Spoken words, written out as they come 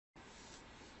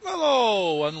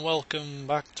Hello and welcome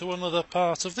back to another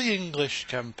part of the English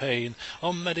campaign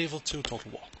on Medieval 2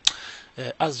 Total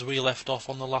War. As we left off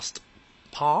on the last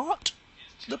part,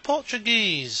 the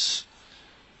Portuguese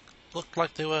looked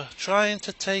like they were trying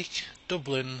to take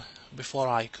Dublin before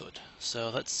I could. So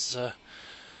let's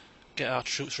get our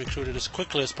troops recruited as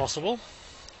quickly as possible,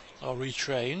 or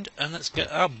retrained, and let's get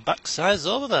our backsides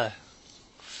over there.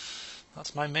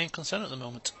 That's my main concern at the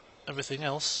moment. Everything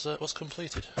else was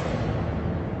completed.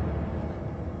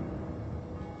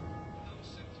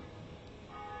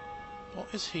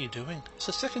 What is he doing? It's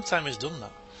the second time he's done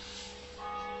that.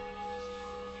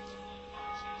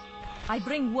 I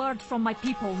bring word from my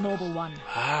people, noble one.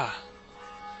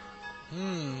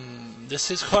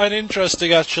 This is quite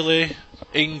interesting actually,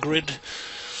 Ingrid.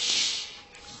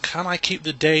 Can I keep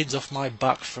the Danes off my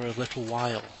back for a little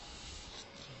while?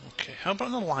 Okay, how about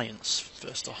an alliance,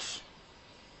 first off?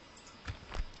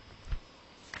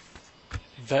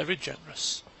 Very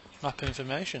generous. Map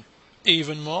information.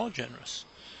 Even more generous.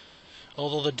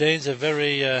 Although the Danes are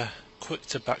very quick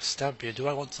to backstab you, do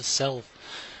I want to sell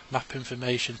map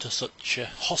information to such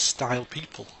hostile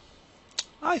people?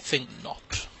 I think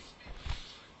not.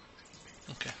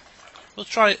 Okay, we'll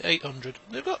try 800.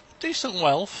 They've got decent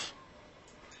wealth.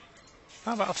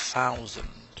 How about 1,000?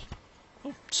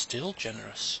 Oh, still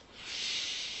generous.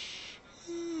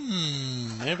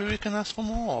 Maybe we can ask for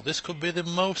more. This could be the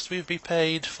most we've been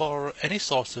paid for any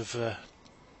sort of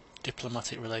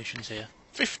diplomatic relations here.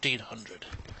 1,500.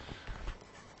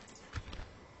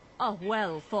 A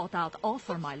well thought out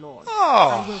offer, my lord.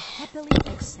 Oh, I will happily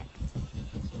accept.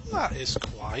 that is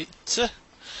quite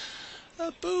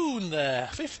a boon there.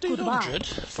 1,500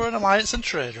 for an alliance and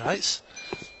trade rights.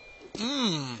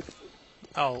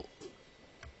 Oh,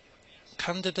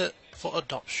 candidate for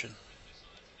adoption.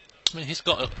 I mean, he's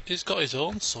got his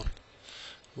own son.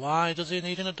 Why does he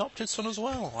need an adopted son as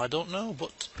well? I don't know,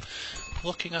 but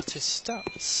looking at his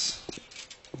stats,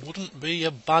 wouldn't be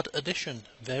a bad addition.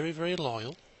 Very, very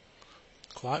loyal.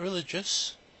 Quite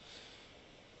religious.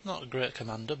 Not a great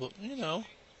commander, but, you know,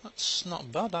 that's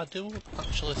not bad. I do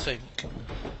actually think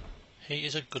he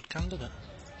is a good candidate.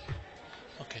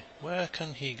 Okay, where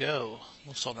can he go?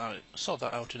 We'll sort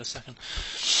that out in a second.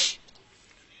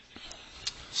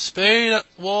 Spain at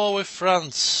war with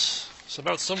France. It's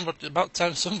about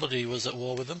time somebody was at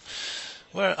war with them.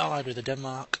 We're allied with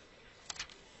Denmark.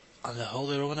 And the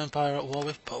Holy Roman Empire at war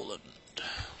with Poland.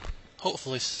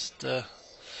 Hopefully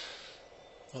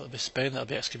it'll be Spain that'll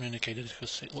be excommunicated,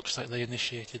 because it looks like they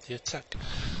initiated the attack.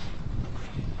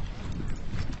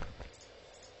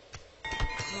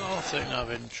 Nothing of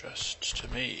interest to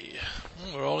me.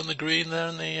 We're all in the green there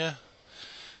in the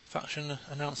faction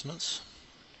announcements.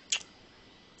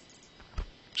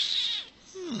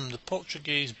 The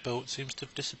Portuguese boat seems to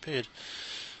have disappeared.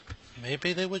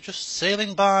 Maybe they were just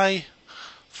sailing by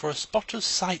for a spot of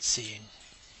sightseeing.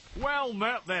 Well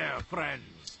met there,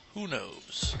 friends. Who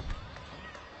knows?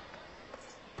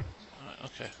 Right,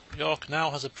 okay. York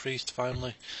now has a priest,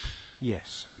 finally.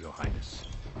 Yes, Your Highness.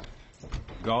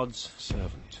 God's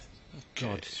servant. Okay,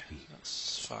 Godspeed.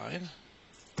 that's fine.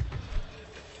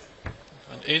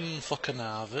 And in for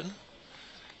Carnarvon.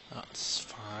 That's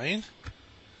fine.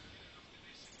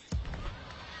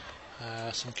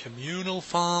 Some communal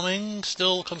farming,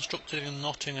 still constructing in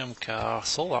Nottingham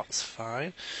Castle, that's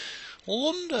fine.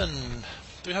 London,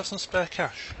 do we have some spare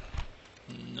cash?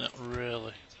 Not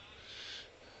really.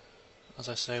 As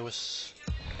I say, was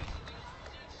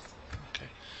okay.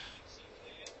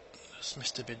 That's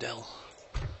Mr. Biddell.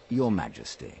 Your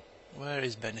Majesty. Where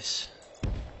is Venice?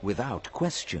 Without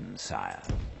question, sire.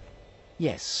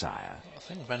 Yes, sire. I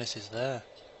think Venice is there.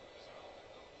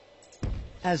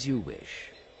 As you wish.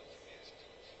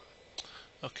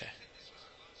 Okay.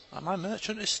 And my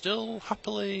merchant is still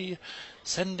happily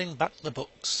sending back the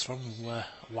books from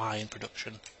wine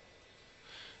production.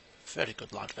 Very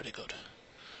good, lad, very good.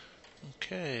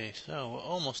 Okay, so we're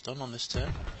almost done on this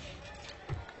turn.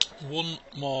 One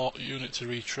more unit to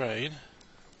retrain.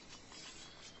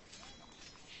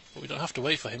 But we don't have to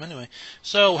wait for him anyway.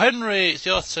 So, Henry, it's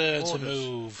your turn to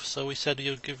move. So we said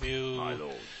he'd give you... My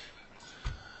lord.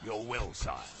 Your will,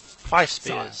 sire. 5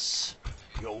 spears. Sire.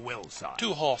 Your will, sire.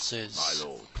 2 horses. My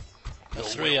lord. Your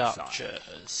 3 will, archers.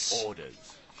 sire.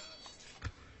 Orders.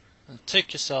 And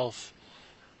take yourself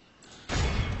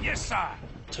Yes, sire.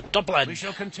 to Dublin. We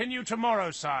shall continue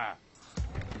tomorrow, sire.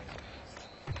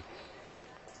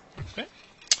 Okay.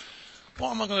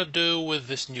 What am I going to do with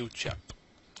this new chap?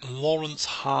 Lawrence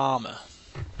Harmer.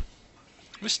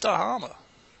 Mr. Harmer.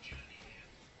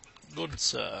 Good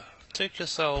sir. Take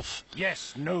yourself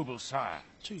Yes, noble sire.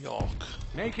 to York.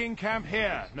 Making camp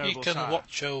here, noble He can sire.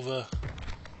 watch over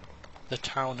the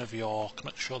town of York,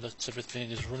 make sure that everything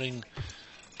is running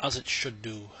as it should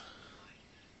do.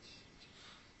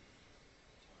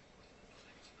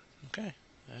 Okay,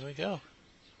 there we go.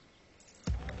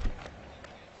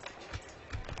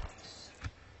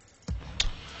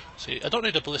 See, I don't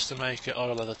need a ballista maker or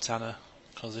a leather tanner,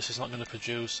 because this is not going to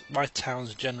produce... My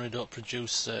towns generally don't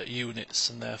produce units,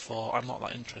 and therefore I'm not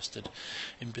that interested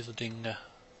in building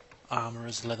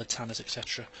armourers, leather tanners,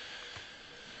 etc.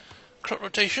 Crop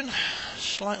rotation,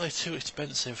 slightly too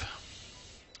expensive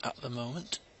at the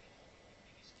moment.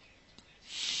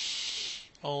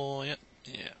 Oh, yeah,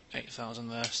 8,000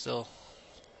 there still.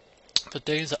 The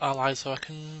Danes are allied, so I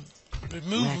can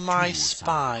remove my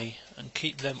spy and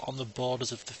keep them on the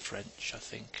borders of the French, I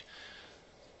think.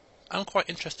 I'm quite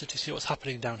interested to see what's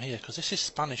happening down here, because this is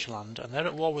Spanish land and they're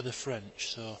at war with the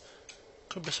French, so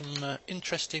could be some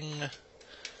interesting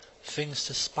things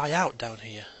to spy out down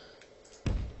here.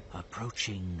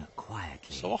 Approaching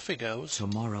quietly. So off he goes.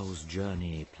 Tomorrow's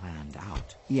journey planned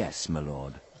out. Yes, my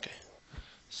lord. Okay.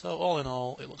 So all in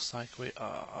all, it looks like we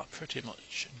are pretty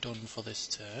much done for this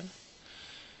turn.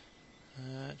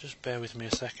 Just bear with me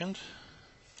a second.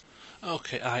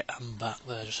 Okay, I am back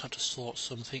there. Just had to sort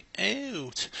something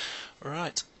out.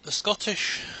 Right, the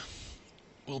Scottish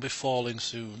will be falling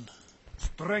soon.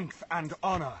 Strength and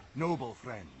honor, noble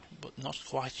friend. But not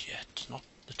quite yet.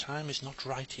 The time is not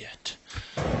right yet.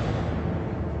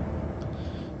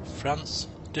 France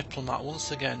diplomat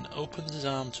once again opens his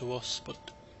arm to us, but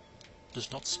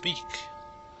does not speak.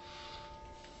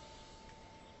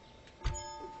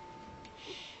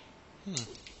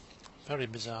 Very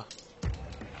bizarre.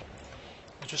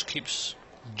 He just keeps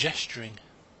gesturing.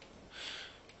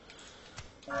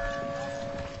 Okay,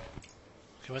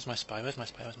 where's my spy? Where's my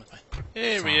spy? Where's my spy?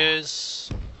 Here he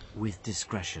is! With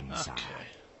discretion, sire. Okay.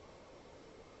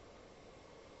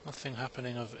 Nothing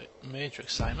happening of major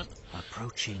excitement.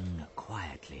 Approaching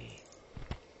quietly.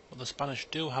 But the Spanish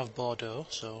do have Bordeaux,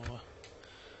 so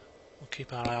we'll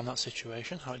keep our eye on that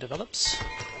situation, how it develops.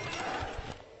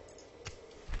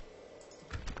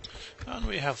 And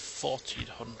we have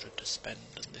 1,400 to spend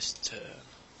in this turn.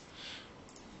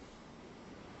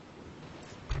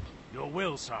 Your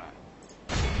will, sire.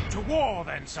 To war,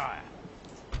 then, sire.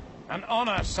 And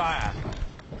honor, sire.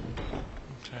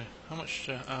 Okay, how much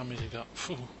army has he got?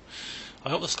 Phew. I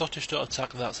hope the Scottish don't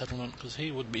attack that settlement, because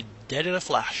he would be dead in a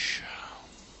flash.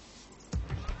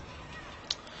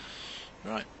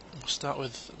 Right, we'll start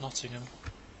with Nottingham.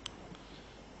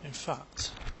 In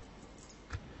fact,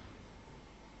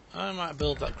 I might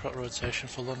build that crop rotation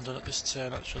for London at this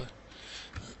turn, actually.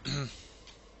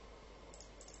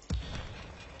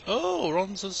 Oh,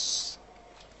 Ron's has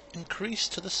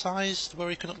increased to the size where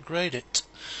he can upgrade it.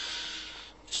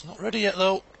 It's not ready yet,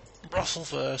 though. Brothel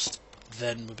first,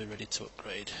 then we'll be ready to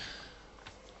upgrade.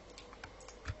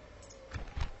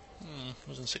 It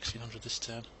was in 1,600 this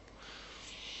turn.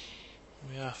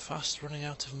 We are fast running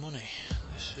out of money.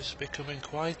 This is becoming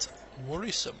quite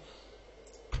worrisome.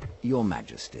 Your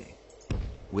Majesty.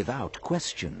 Without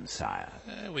question, sire.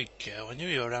 There we go. I knew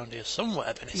you were around here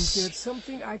somewhere, Venice. Is there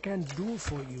something I can do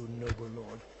for you, noble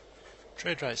lord?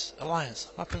 Trade rights,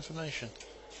 alliance, map information.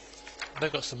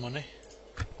 They've got some money.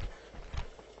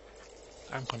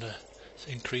 I'm gonna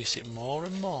increase it more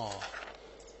and more.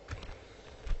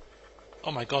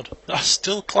 Oh my god, that's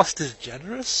still classed as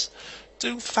generous?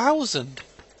 2,000!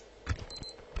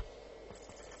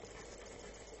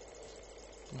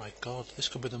 Oh my god, this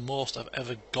could be the most I've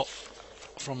ever got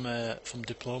from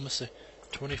diplomacy.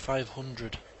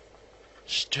 2,500.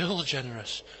 Still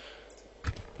generous.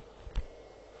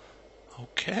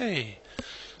 Okay.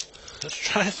 Let's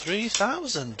try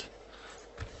 3,000.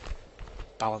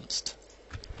 Balanced.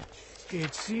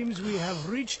 It seems we have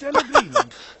reached an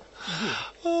agreement.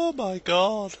 Oh my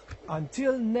god.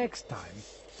 Until next time.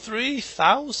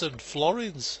 3,000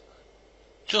 florins.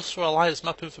 Just for alliance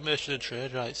map information and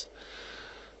trade rights.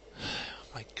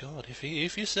 My god, if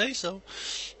you say so.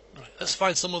 Right, let's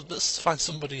find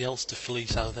somebody else to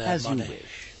fleece out their As money. you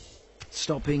wish.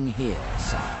 Stopping here,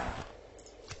 sire.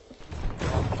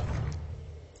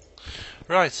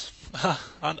 Right,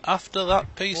 and after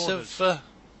that piece of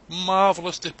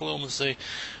marvellous diplomacy,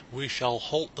 we shall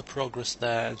halt the progress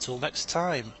there until next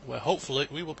time, where hopefully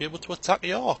we will be able to attack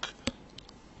York.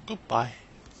 Goodbye.